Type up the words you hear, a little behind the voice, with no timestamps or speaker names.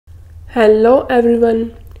Hello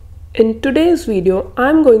everyone. In today's video,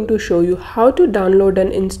 I'm going to show you how to download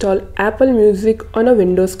and install Apple Music on a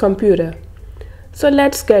Windows computer. So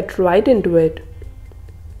let's get right into it.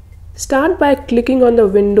 Start by clicking on the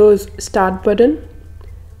Windows Start button.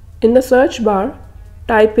 In the search bar,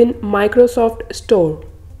 type in Microsoft Store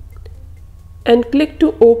and click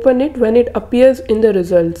to open it when it appears in the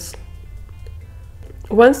results.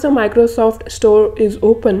 Once the Microsoft Store is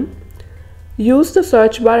open, use the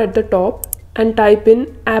search bar at the top and type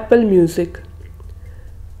in Apple Music.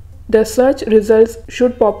 The search results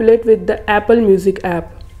should populate with the Apple Music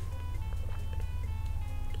app.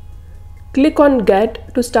 Click on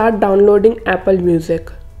Get to start downloading Apple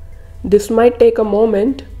Music. This might take a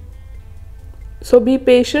moment, so be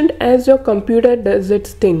patient as your computer does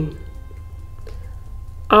its thing.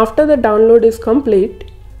 After the download is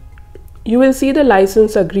complete, you will see the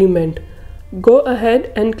license agreement. Go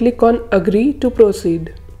ahead and click on Agree to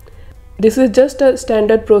proceed. This is just a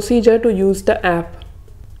standard procedure to use the app.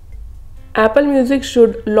 Apple Music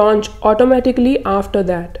should launch automatically after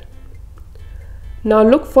that. Now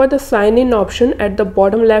look for the sign in option at the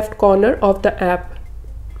bottom left corner of the app.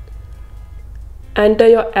 Enter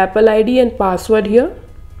your Apple ID and password here.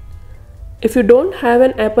 If you don't have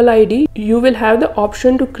an Apple ID, you will have the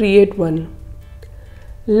option to create one.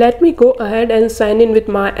 Let me go ahead and sign in with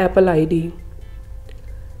my Apple ID.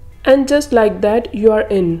 And just like that, you are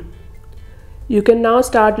in. You can now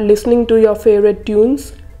start listening to your favorite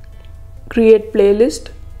tunes, create playlist,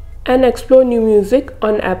 and explore new music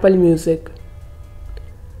on Apple Music.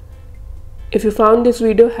 If you found this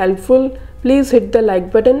video helpful, please hit the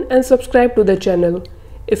like button and subscribe to the channel.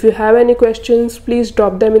 If you have any questions, please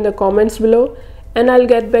drop them in the comments below and I'll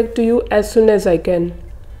get back to you as soon as I can.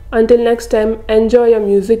 Until next time, enjoy your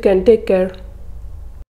music and take care.